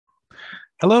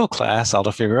Hello class, Aldo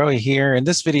Figueroa here. In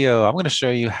this video, I'm going to show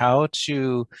you how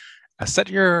to set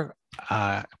your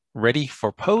ready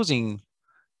for posing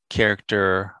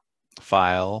character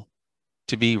file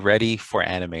to be ready for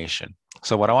animation.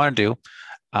 So what I want to do,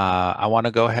 I want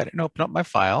to go ahead and open up my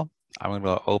file. I'm going to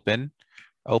go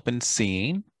open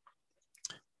scene,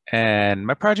 and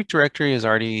my project directory is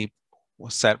already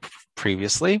set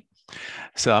previously.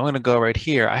 So I'm going to go right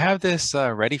here. I have this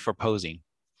ready for posing.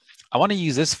 I want to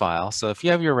use this file. So if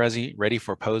you have your ready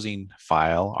for posing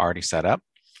file already set up,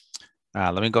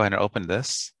 let me go ahead and open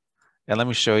this. And let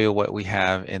me show you what we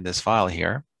have in this file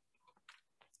here.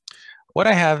 What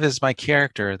I have is my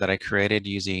character that I created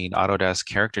using Autodesk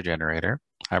Character Generator.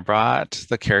 I brought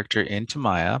the character into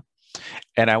Maya,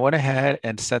 and I went ahead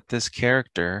and set this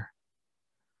character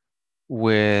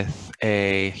with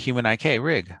a HumanIK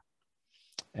rig.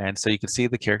 And so you can see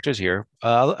the characters here.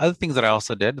 Other things that I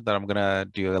also did that I'm going to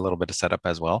do a little bit of setup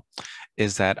as well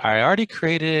is that I already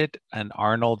created an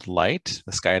Arnold light,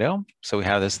 the sky dome. So we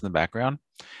have this in the background.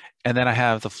 And then I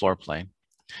have the floor plane.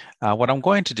 What I'm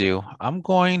going to do, I'm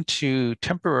going to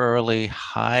temporarily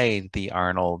hide the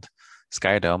Arnold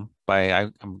sky dome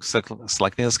I'm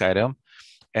selecting the sky dome.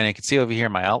 And you can see over here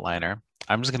my outliner.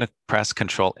 I'm just going to press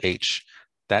Control H.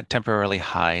 That temporarily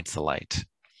hides the light.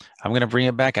 I'm going to bring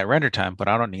it back at render time, but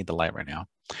I don't need the light right now.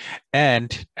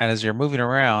 And as you're moving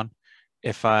around,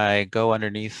 if I go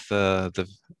underneath the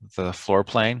floor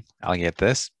plane, I'll get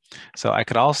this. So I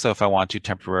could also, if I want to,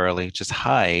 temporarily just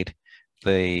hide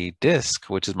the disk,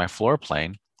 which is my floor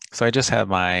plane. So I just have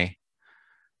my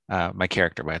my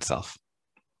character by itself.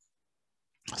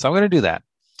 So I'm going to do that.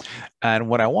 And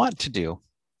what I want to do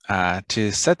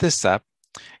to set this up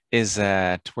is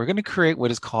that we're going to create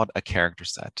what is called a character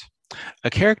set. A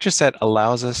character set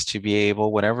allows us to be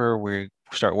able, whenever we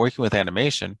start working with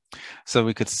animation, so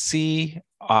we could see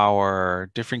our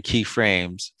different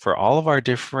keyframes for all of our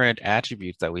different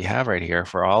attributes that we have right here,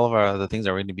 for all of the things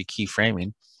that we're going to be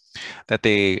keyframing, that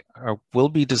will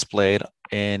be displayed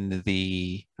in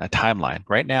the timeline.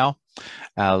 Right now,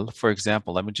 for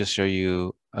example, let me just show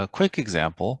you a quick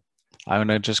example. I'm going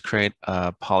to just create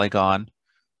a polygon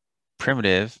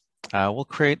primitive. We'll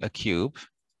create a cube.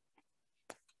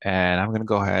 And I'm going to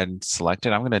go ahead and select it.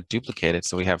 I'm going to duplicate it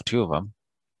so we have two of them.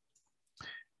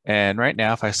 And right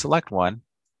now, if I select one,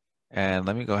 and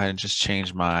let me go ahead and just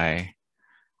change my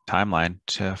timeline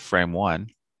to frame one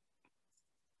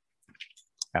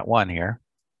at one here.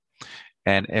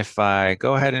 And if I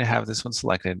go ahead and have this one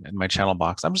selected in my channel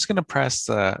box, I'm just going to press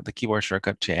the keyboard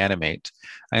shortcut to animate.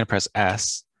 I'm going to press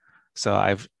S. So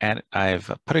I've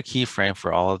put a keyframe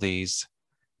for all of these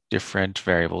different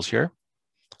variables here.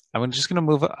 I'm just going to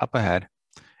move up ahead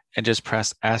and just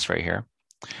press S right here.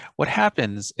 What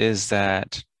happens is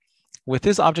that with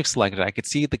this object selected, I could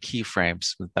see the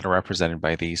keyframes that are represented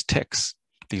by these ticks,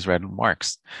 these red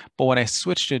marks. But when I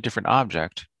switch to a different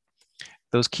object,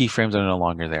 those keyframes are no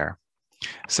longer there.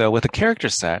 So with a character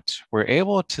set, we're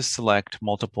able to select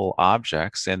multiple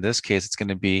objects. In this case, it's going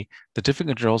to be the different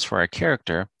controls for our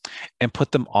character and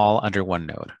put them all under one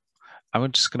node. I'm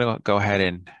just going to go ahead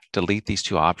and delete these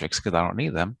two objects because I don't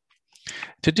need them.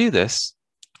 To do this,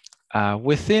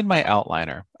 within my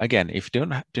outliner, again, if you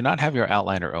do not have your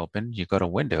outliner open, you go to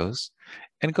Windows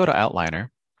and go to Outliner.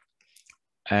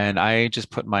 And I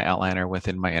just put my outliner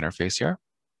within my interface here.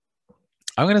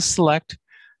 I'm going to select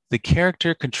the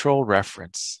character control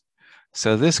reference.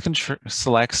 So this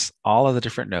selects all of the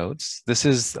different nodes. This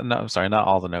is, no, sorry, not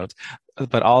all the nodes,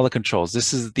 but all the controls.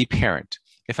 This is the parent.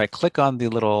 If I click on the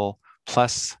little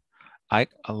plus a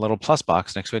little plus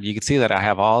box next to it, you can see that I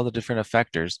have all the different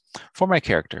effectors for my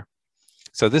character.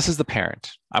 So this is the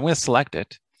parent. I'm going to select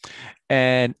it.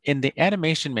 And in the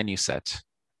animation menu set,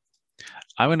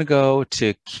 I'm going to go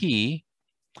to key,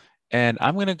 and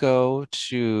I'm going to go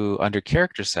to under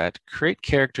character set, create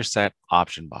character set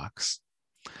option box.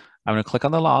 I'm going to click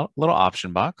on the little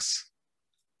option box.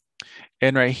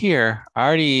 And right here, I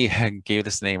already gave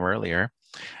this name earlier.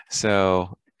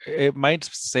 So it might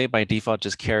say by default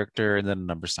just character and then a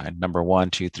number sign, number 1,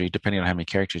 2, 3, depending on how many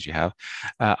characters you have.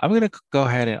 I'm going to go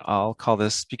ahead and I'll call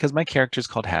this, because my character is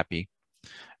called Happy.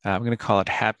 I'm going to call it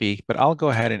Happy, but I'll go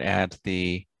ahead and add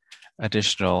the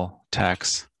additional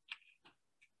text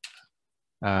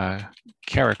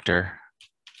character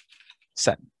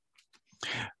set.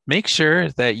 Make sure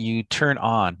that you turn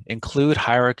on include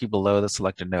hierarchy below the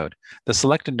selected node. The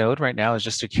selected node right now is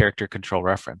just a character control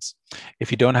reference. If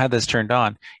you don't have this turned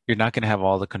on, you're not going to have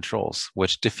all the controls,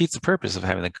 which defeats the purpose of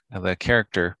having the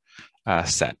character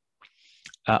set.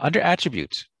 Under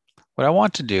attribute, what I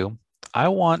want to do,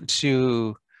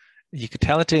 you can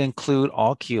tell it to include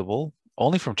all cueable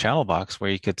only from channel box where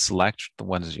you could select the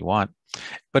ones you want.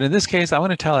 But in this case, I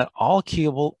want to tell it all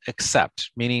keyable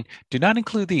except, meaning do not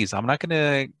include these. I'm not going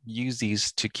to use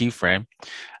these to keyframe.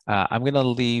 I'm going to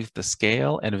leave the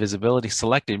scale and visibility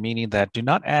selected, meaning that do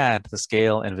not add the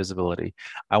scale and visibility.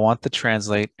 I want the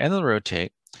translate and the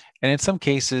rotate. And in some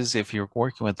cases, if you're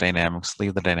working with dynamics,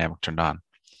 leave the dynamic turned on.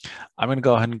 I'm going to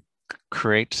go ahead and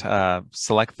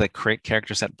select the Create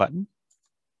Character Set button.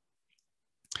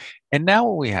 And now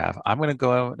what we have, I'm going to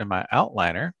go in my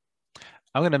outliner.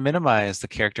 I'm going to minimize the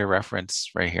character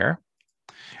reference right here.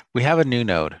 We have a new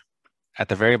node at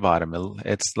the very bottom.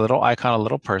 It's the little icon, a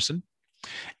little person.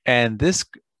 And this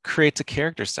creates a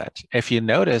character set. If you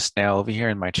notice now over here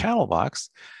in my channel box,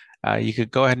 you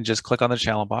could go ahead and just click on the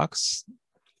channel box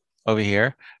over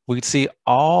here. We can see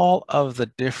all of the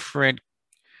different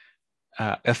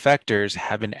effectors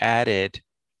have been added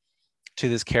to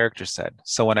this character set.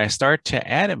 So when I start to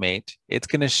animate, it's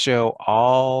going to show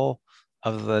all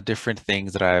of the different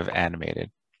things that I've animated.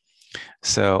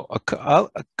 So a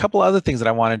couple other things that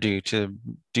I want to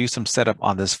do some setup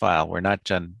on this file. We're not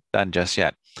done just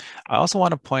yet. I also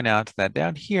want to point out that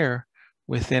down here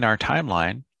within our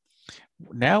timeline,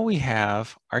 now we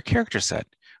have our character set.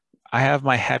 I have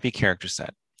my happy character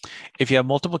set. If you have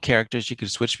multiple characters, you could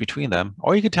switch between them,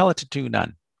 or you could tell it to do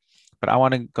none. But I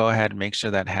want to go ahead and make sure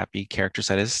that happy character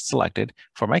set is selected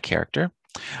for my character.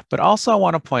 But also I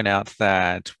want to point out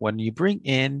that when you bring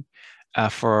in,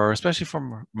 especially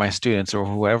for my students or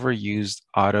whoever used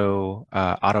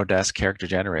Autodesk Character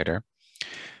Generator,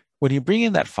 when you bring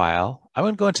in that file, I'm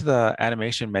going to go into the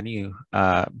animation menu,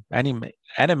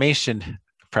 animation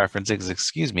preferences,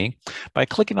 excuse me, by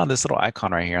clicking on this little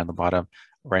icon right here on the bottom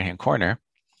right-hand corner.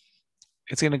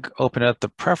 It's going to open up the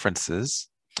preferences,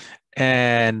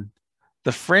 and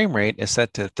the frame rate is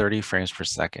set to 30 frames per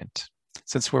second.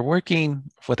 Since we're working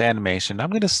with animation, I'm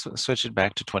going to switch it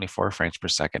back to 24 frames per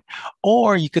second.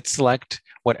 Or you could select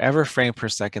whatever frame per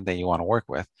second that you want to work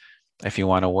with. If you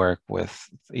want to work with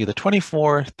either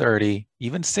 24, 30,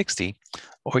 even 60,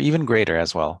 or even greater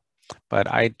as well.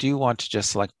 But I do want to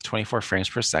just select 24 frames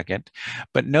per second.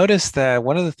 But notice that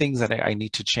one of the things that I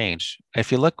need to change,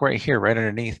 if you look right here, right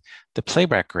underneath the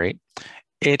playback rate,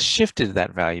 it shifted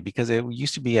that value because it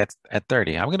used to be at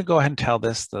 30. I'm going to go ahead and tell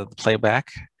this the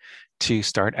playback to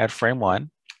start at frame 1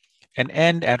 and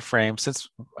end at frame, since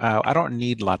I don't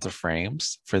need lots of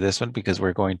frames for this one because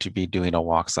we're going to be doing a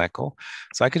walk cycle.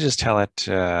 So I could just tell it,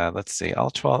 let's see,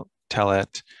 I'll go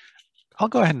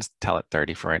ahead and tell it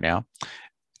 30 for right now.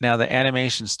 Now the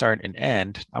animation start and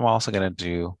end, I'm also going to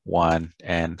do 1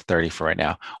 and 30 for right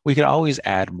now. We could always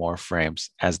add more frames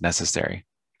as necessary.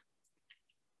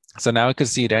 So now we can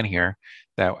see down here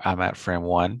that I'm at frame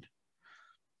 1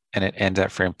 and it ends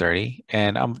at frame 30,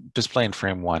 and I'm displaying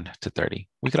frame 1 to 30.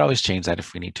 We could always change that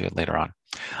if we need to later on.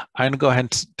 I'm going to go ahead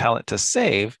and tell it to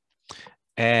save.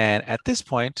 And at this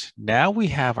point, now we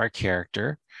have our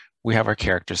character. We have our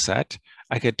character set.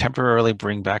 I could temporarily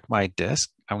bring back my disk.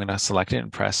 I'm going to select it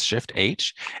and press Shift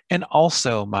H. And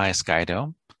also my sky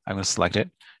dome. I'm going to select it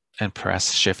and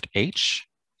press Shift H.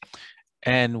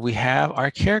 And we have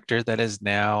our character that is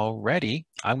now ready.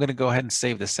 I'm going to go ahead and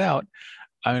save this out.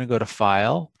 I'm going to go to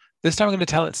File. This time I'm going to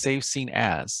tell it Save Scene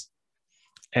As.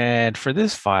 And for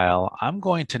this file, I'm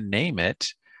going to name it.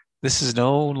 This is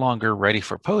no longer ready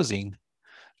for posing.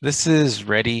 This is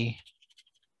ready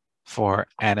for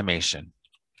animation.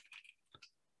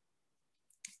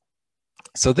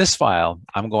 So this file,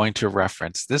 I'm going to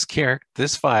reference this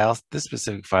file, this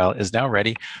specific file is now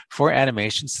ready for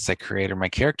animation since I created my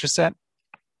character set.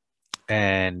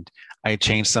 And I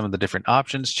changed some of the different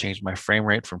options, changed my frame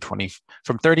rate from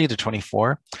 30 to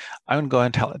 24. I'm going to go ahead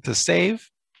and tell it to save.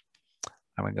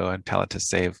 I'm going to go ahead and tell it to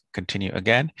save, continue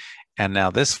again. And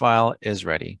now this file is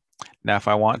ready. Now, if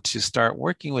I want to start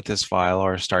working with this file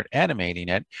or start animating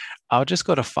it, I'll just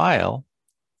go to File.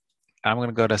 I'm going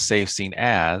to go to Save Scene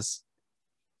As.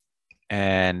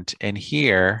 And in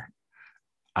here,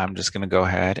 I'm just going to go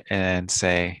ahead and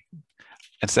say,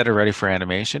 instead of ready for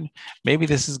animation, maybe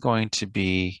this is going to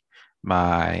be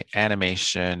my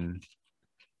animation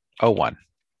 01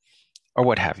 or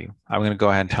what have you. I'm going to go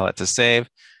ahead and tell it to save,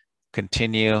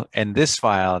 continue. And this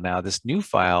file now, this new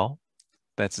file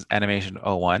that's animation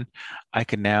 01, I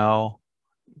can now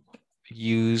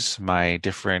use my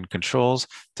different controls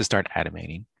to start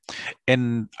animating.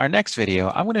 In our next video,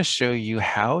 I'm going to show you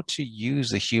how to use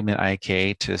the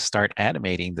HumanIK to start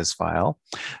animating this file.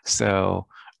 So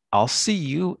I'll see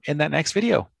you in that next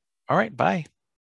video. All right, bye.